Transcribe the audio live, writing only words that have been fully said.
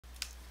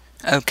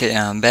Okay,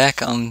 I'm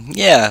back.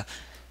 Yeah,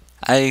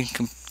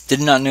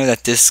 did not know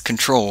that this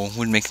control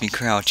would make me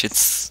crouch.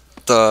 It's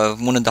the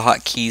one of the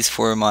hotkeys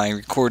for my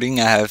recording.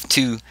 I have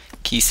two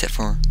keys set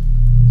for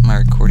my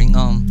recording.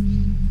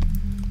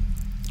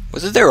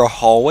 Wasn't there a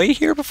hallway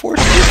here before?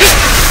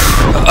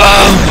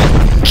 Oh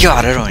my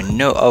god, I don't even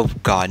know. Oh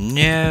god,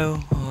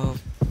 no. Oh,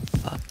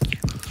 fuck you.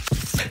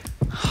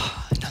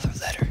 Another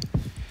letter.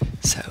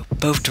 So,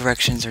 both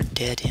directions are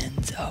dead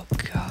ends. Oh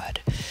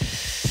god.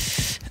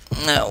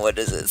 Now, what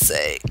does it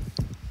say?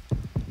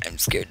 I'm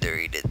scared to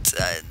read it.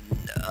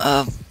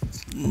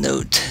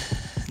 Note.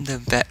 The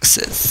back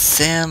says,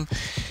 Sam,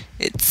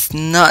 it's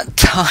not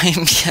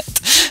time yet.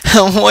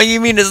 What do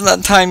you mean it's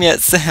not time yet,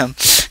 Sam?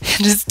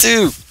 It is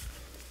due.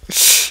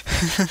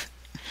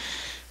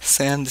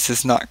 Sam, this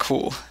is not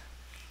cool.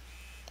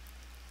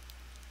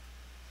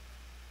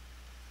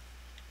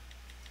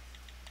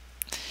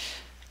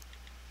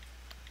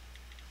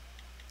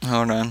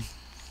 Hold on.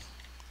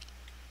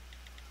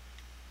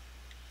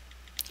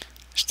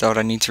 Just thought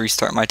I need to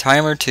restart my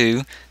timer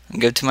too.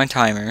 And go to my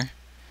timer.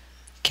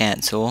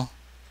 Cancel.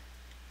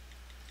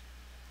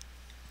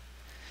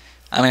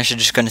 I'm actually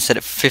just going to set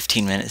it for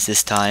 15 minutes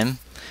this time,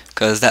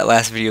 because that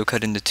last video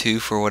cut into 2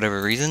 for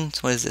whatever reason.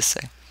 So what does this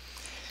say?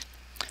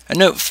 A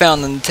note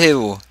found on the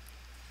table.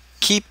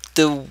 Keep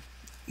the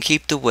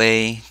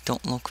way,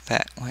 don't look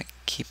back. Wait,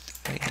 keep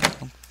the way,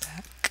 don't look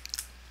back.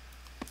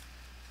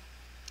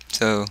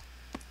 So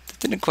that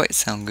didn't quite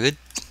sound good.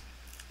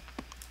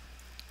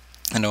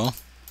 At all.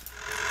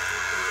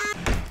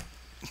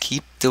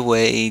 Keep the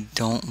way,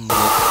 don't look.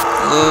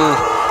 Oh,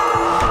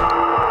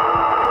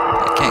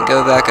 I can't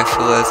go back. I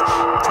feel as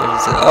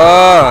there's a,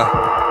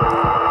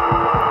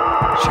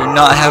 should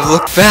not have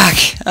looked back.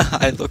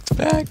 I looked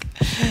back.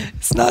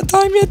 It's not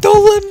time yet.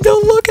 Don't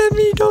look at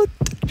me. Don't.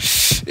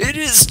 It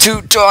is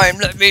too time.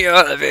 Let me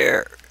out of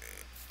here.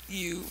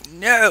 You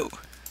know.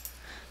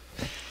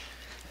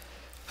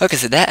 Okay,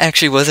 so that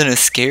actually wasn't as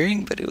scary,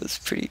 but it was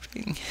pretty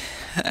big.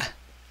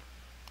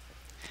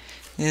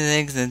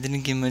 Thanks, I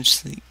didn't get much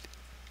sleep.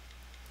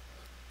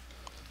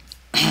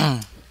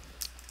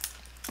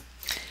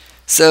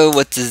 So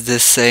what does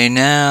this say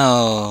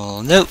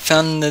now? Note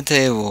found on the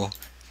table.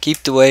 Keep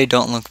the way,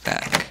 don't look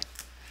back.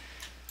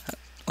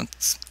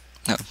 What's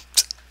no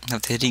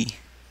did he?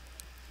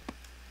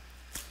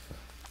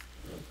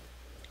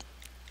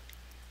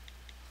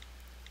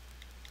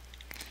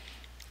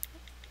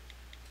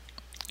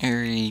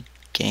 Every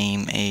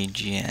game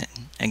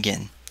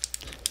again.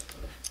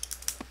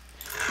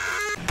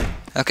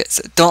 Okay,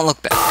 so don't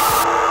look back.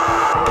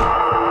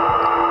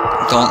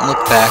 Don't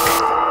look back.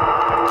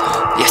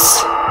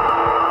 Yes!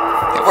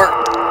 It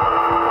worked!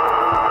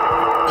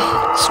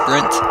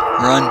 Sprint,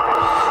 run.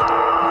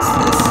 What's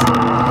this?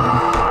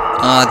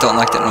 I don't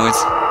like that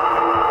noise.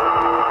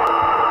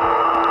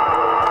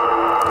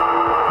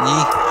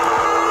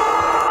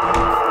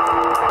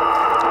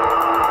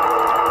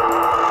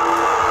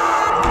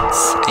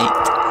 It's 8.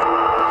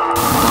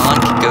 Come on,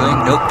 keep going.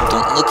 Nope,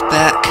 don't look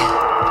back.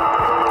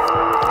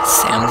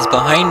 Sam's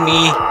behind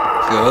me.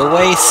 Go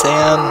away,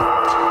 Sam.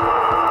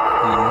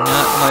 You're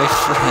not my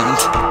friend.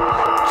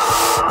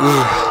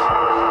 Ooh.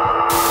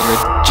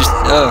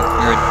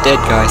 You're a dead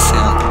guy,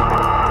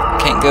 Sam.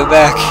 Can't go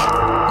back.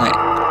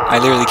 I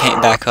literally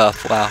can't back up.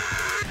 Wow.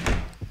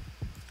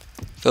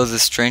 Feels a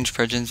strange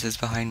presence is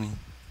behind me.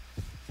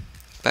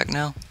 Back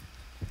now?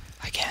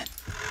 I can.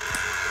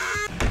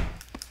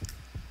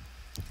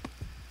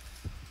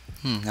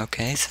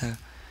 Okay, so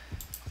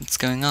what's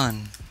going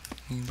on?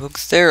 Any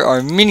books? There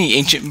are many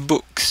ancient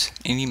books.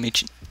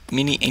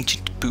 Many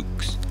ancient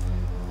books.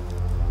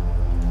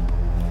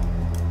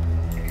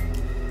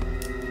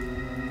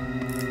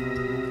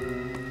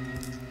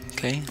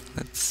 Okay,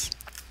 let's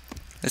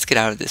get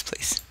out of this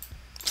place.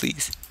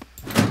 Please.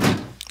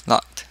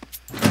 Locked.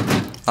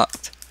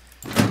 Locked.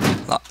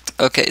 Locked.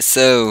 Okay,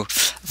 so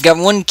I've got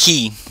one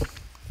key.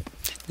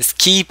 This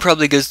key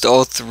probably goes to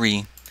all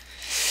 3.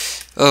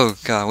 Oh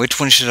god, which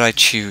one should I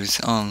choose?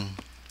 1,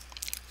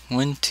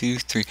 2,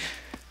 3.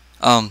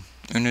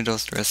 Uno,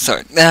 dos, tres.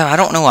 Sorry, I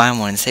don't know why I'm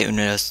wanting to say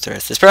uno, dos,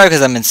 tres. It's probably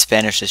because I'm in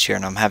Spanish this year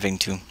and I'm having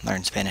to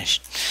learn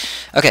Spanish.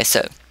 Okay,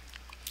 so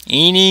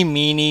eeny,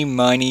 meeny,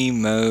 miny,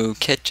 mo,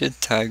 catch a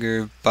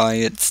tiger by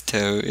its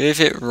toe. If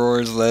it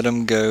roars, let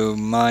him go.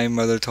 My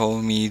mother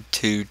told me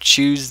to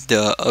choose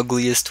the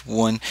ugliest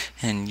one,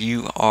 and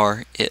you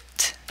are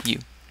it. You.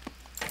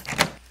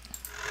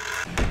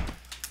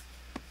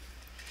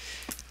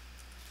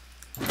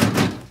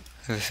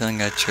 I have a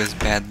feeling I chose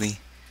badly.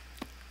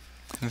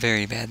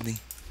 Very badly.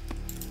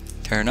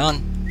 Turn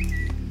on.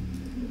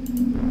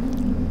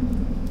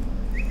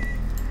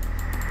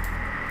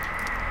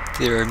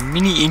 There are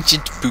many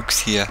ancient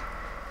books here.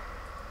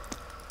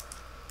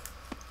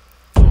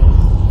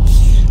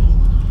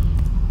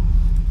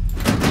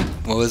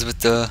 What was with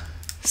the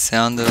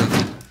sound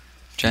of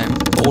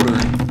giant boulder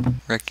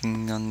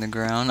wrecking on the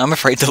ground? I'm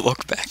afraid to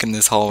look back in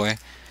this hallway.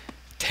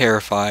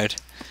 Terrified.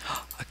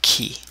 A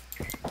key.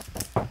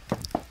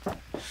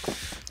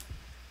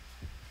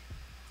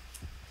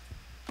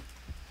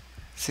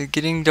 Is it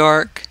getting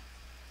dark?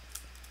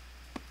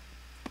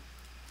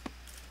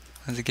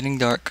 Is it getting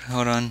dark?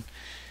 Hold on.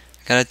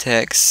 I got a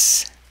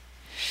text.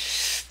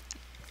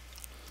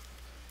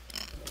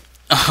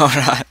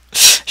 Alright.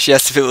 She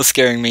has to feel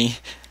scaring me.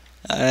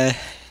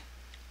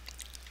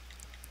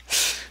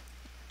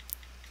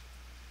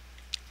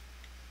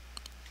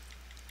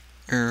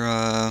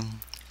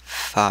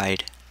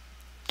 Fied.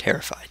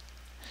 Terrified.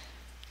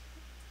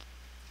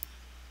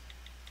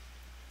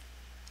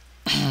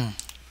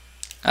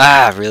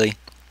 Ah, really?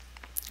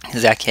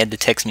 Zach had to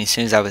text me as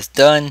soon as I was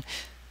done.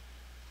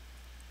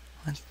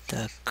 What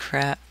the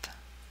crap?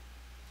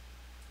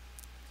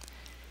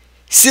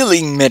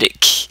 Silly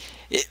medic.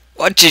 It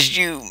watches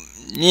you.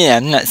 Yeah,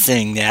 I'm not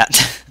saying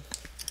that.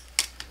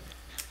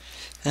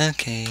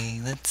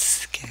 Okay,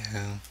 let's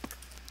go.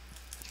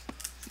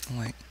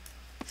 Wait,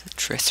 there's a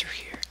dresser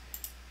here.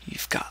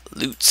 You've got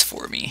loots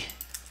for me.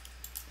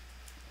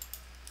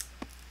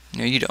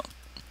 No, you don't.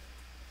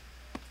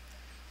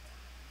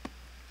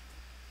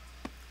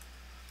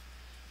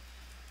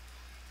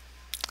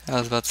 I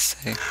was about to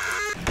say,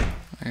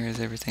 where is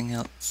everything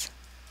else?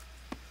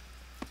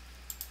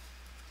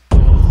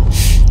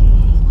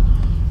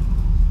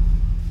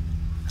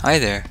 Hi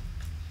there,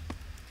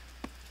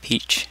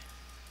 Peach.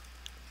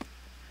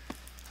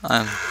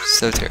 I'm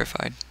so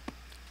terrified.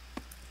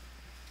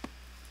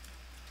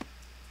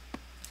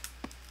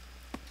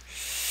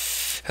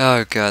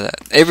 Oh god,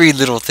 every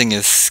little thing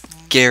is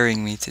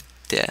scaring me to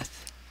death.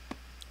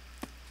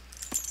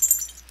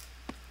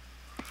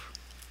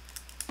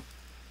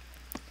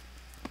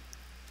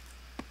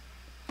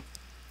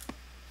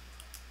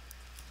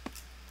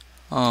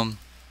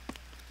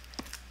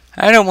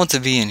 I don't want to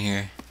be in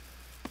here.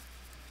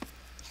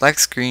 Black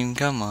screen,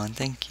 come on,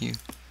 thank you.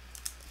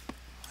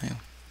 Wow.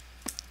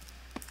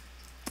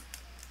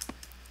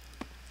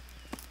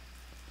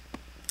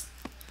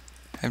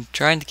 I'm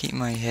trying to keep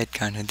my head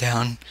kinda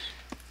down.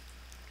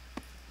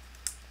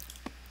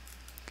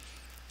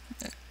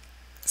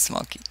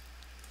 Small key.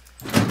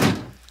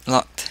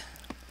 Locked.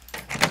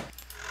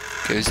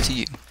 Goes to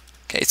you.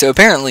 Okay, so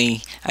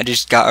apparently I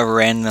just got a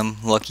random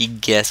lucky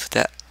guess with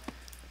that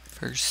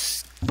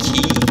first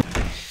key.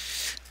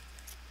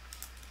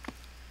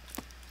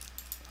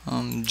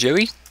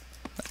 Joey?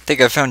 I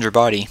think I found your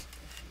body.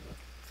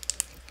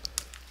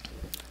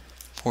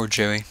 Poor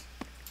Joey.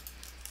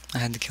 I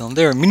had to kill him.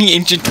 There are many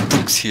ancient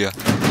books here.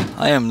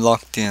 I am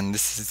locked in.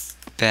 This is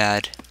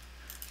bad.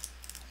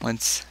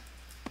 What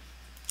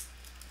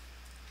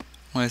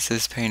is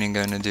this painting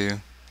gonna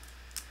do?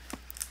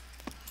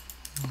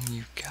 What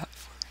you got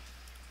for me?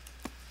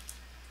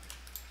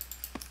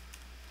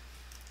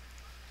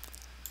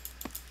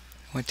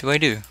 What do I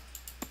do?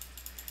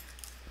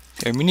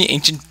 There are many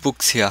ancient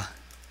books here.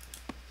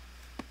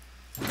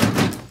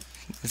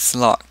 It's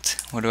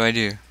locked. What do I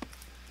do?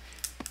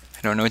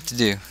 I don't know what to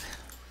do.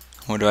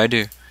 What do I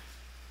do?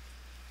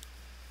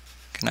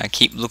 Can I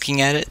keep looking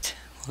at it?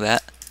 Will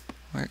that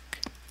work?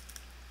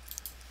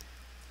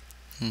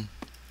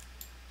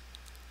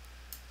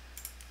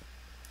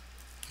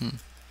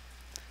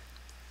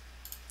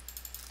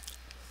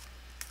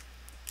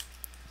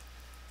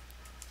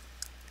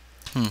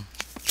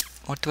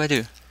 What do I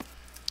do?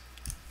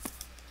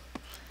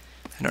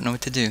 I don't know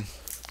what to do.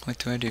 What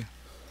do I do?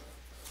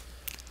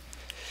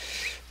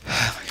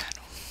 Oh my god.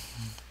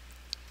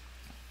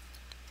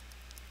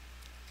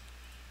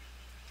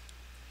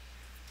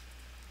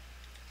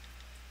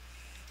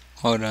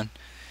 Hold on.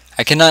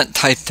 I cannot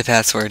type the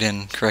password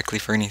in correctly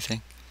for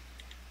anything.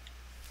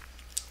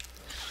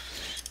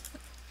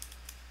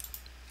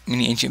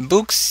 Many ancient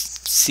books?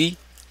 See?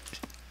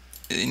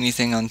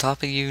 Anything on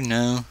top of you?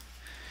 No.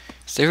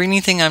 Is there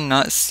anything I'm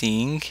not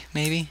seeing,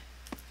 maybe?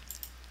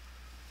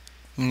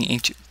 Many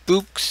ancient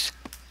books?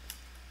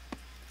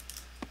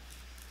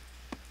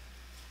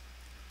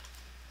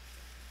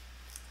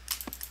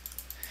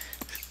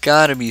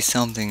 Gotta be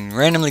something.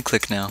 Randomly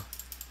click now.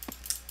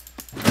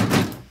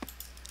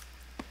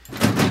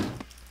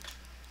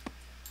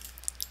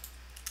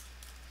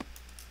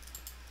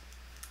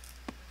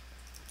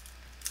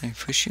 Can I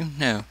push you?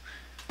 No.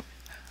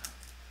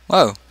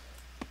 Whoa.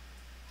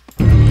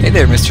 Hey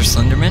there, Mr.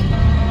 Slenderman.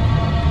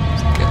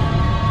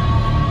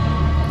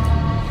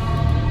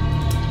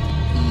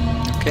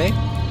 Okay.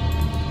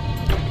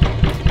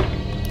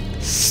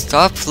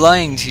 Stop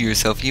lying to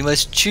yourself. You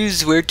must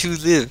choose where to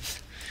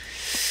live.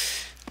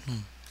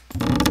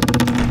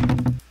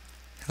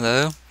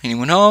 Hello?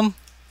 Anyone home?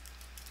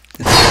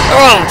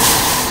 Oh!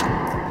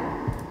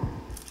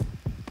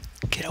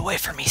 Get away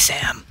from me,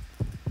 Sam.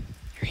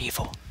 You're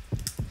evil.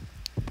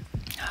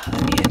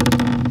 Let me in.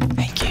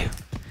 Thank you.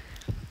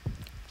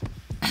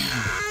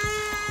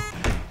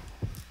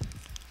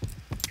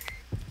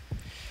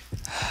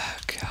 Oh,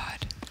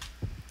 God.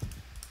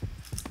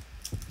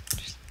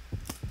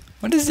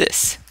 What is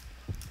this?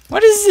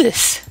 What is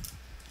this?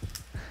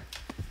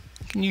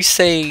 Can you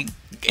say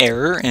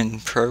error in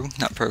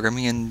not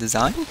programming and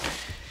design?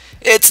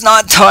 It's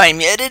not time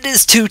yet. It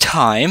is to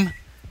time.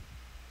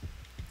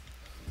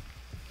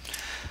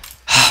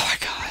 Oh my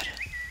god.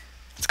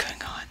 What's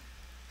going on?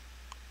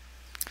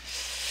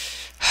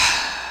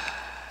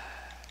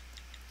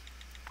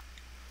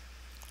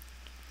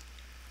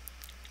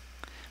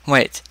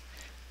 Wait.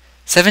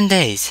 7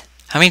 days.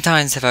 How many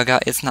times have I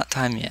got it's not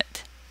time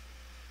yet?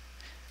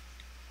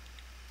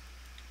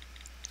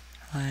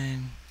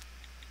 I'm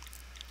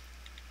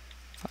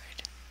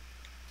fired.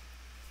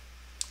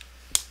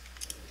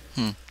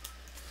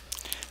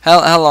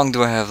 How long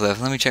do I have left?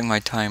 Let me check my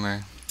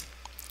timer.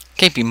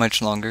 Can't be much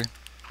longer.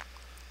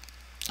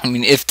 I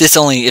mean, if this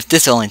only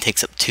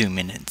takes up 2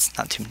 minutes,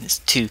 not 2 minutes,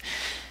 2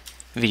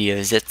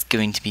 videos, that's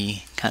going to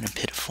be kind of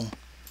pitiful.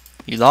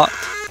 You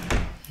locked?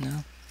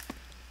 No.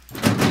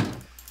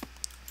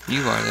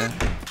 You are though.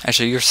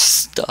 Actually, you're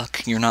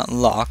stuck. You're not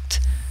locked.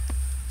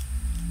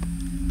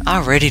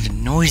 Already the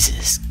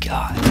noises.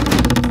 God.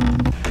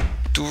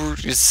 Door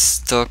is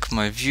stuck.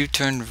 My view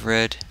turned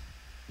red.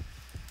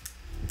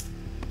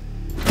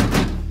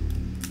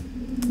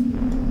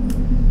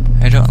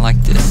 I don't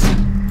like this.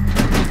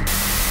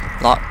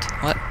 Locked.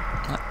 What?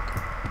 What?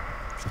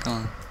 What's going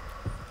on?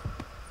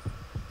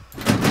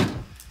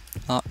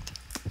 Locked.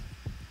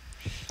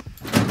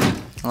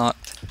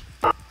 Locked.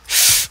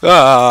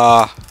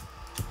 Ah!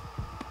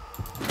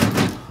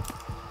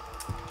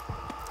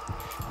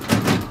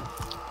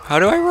 How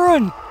do I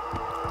run?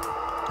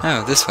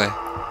 Oh, this way.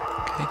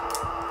 Okay.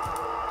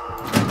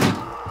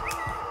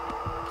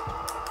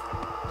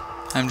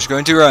 I'm just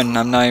going to run.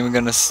 I'm not even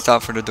going to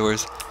stop for the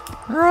doors.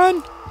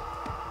 Run!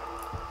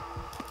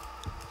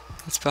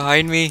 It's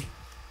behind me.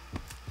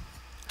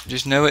 I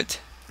just know it.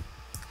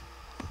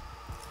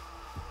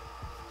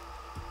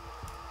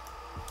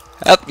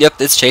 Oh, yep,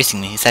 it's chasing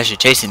me. It's actually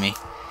chasing me.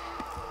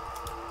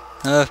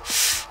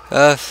 It's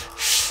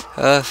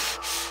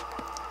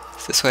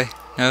this way.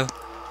 No.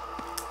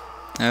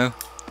 No.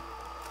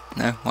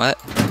 No. What?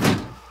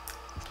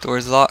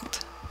 Door's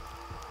locked.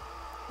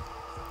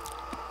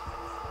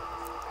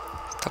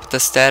 Stop the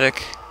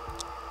static.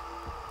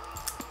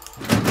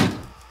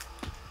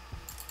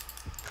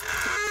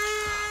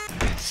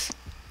 Yes.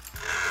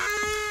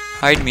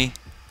 Hide me.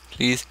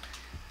 Please.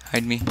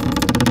 Hide me.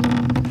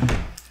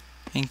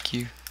 Thank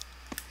you.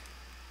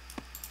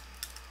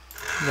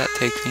 Where did that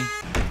take me?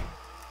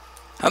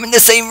 I'm in the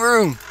same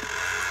room!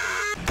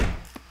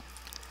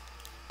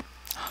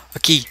 A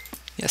key.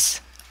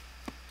 Yes.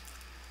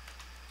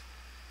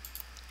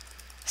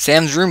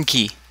 Sam's room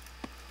key.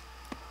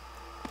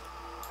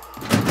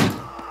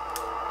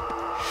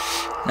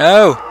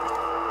 No!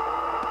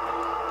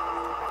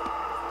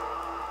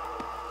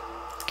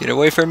 Get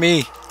away from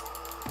me!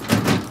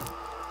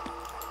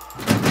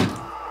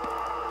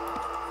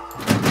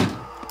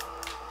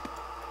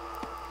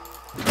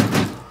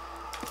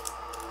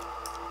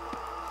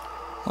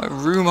 What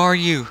room are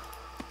you?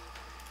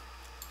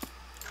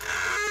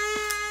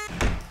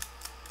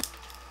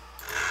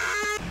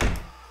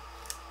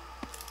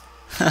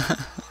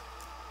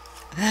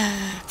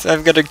 So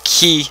I've got a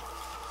key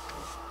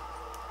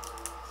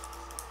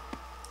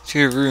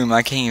to a room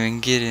I can't even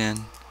get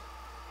in.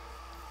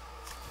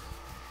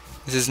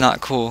 This is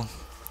not cool.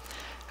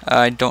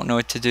 I don't know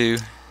what to do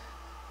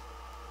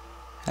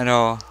at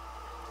all.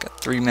 Got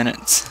 3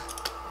 minutes.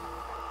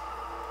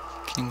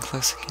 Getting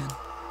close again.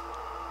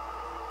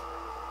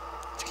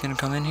 Is he gonna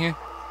come in here?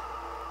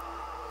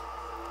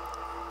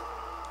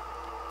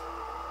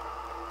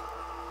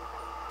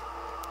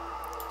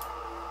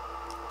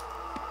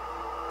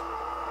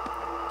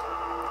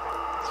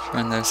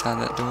 Run the other side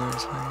of that door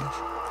is where it is.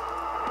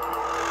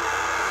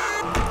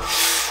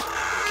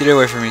 Get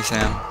away from me,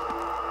 Sam.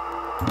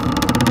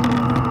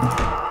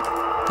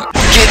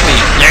 Get me!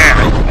 Yeah!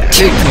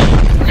 Take me!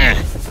 Yeah!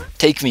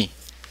 Take me!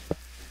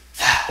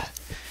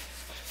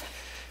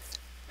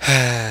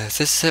 Is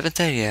this 7th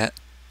day yet?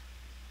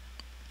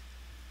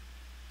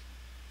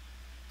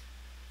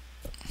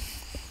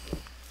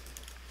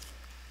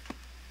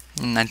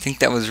 I think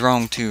that was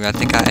wrong too. I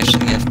think I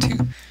actually have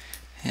to.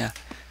 Yeah.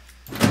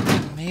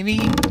 Maybe?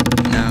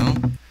 No.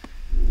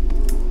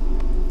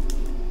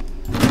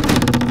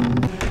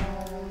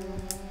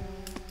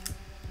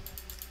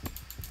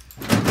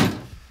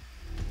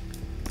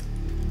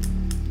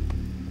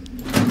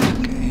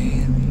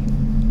 Okay, let me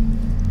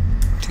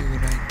do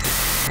what I did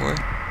before.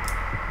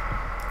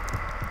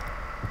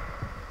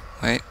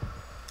 Wait.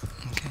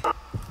 Okay.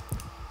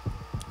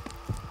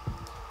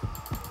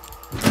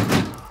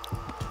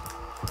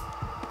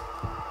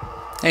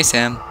 Hey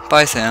Sam.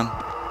 Bye Sam.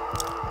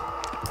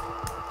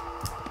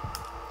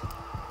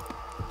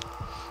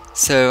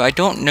 So I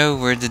don't know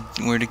where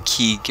the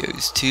key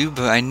goes to,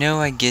 but I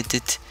know I get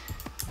it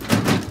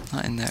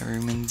not in that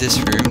room, in this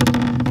room.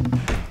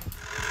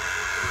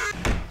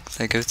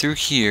 So I go through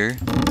here.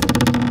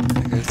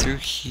 I go through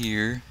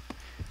here.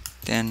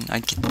 Then I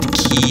get the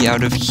key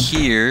out of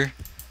here.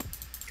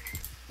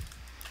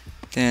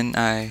 Then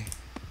I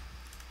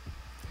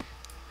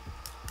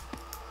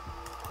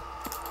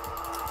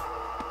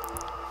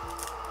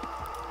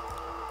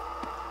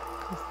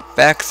go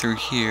back through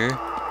here.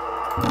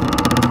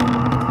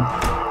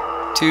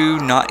 To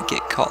not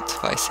get caught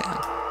by Sam.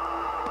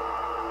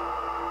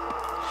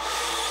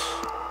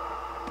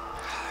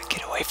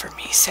 Get away from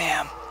me,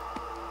 Sam.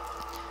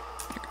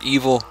 You're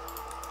evil.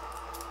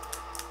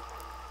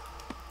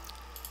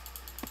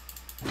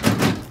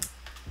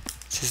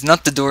 Is This is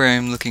not the door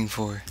I'm looking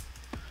for.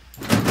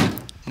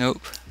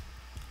 Nope.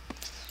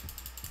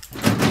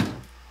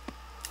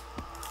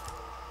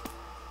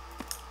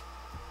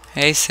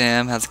 Hey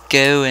Sam, how's it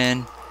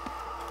going?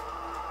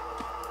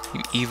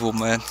 You evil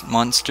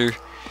monster.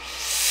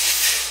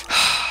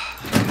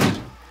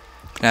 I'm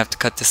gonna have to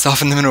cut this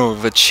off in the middle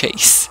of a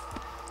chase.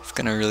 It's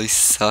gonna really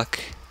suck.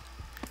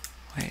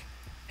 Wait.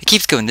 It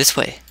keeps going this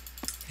way.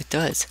 It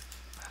does.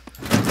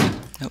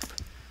 Nope.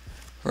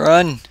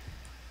 Run!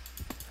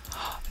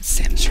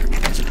 Sam's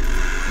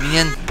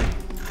man.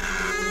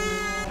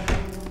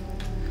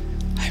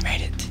 I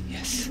made it.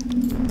 Yes.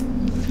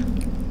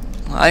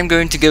 Well, I'm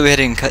going to go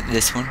ahead and cut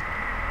this one.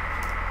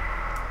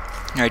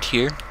 Right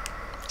here.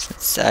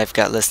 Since I've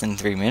got less than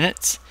 3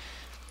 minutes.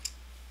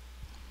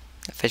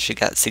 I've actually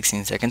got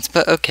 16 seconds,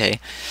 but okay.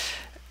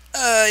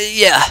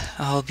 Yeah,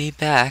 I'll be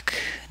back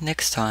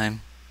next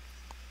time.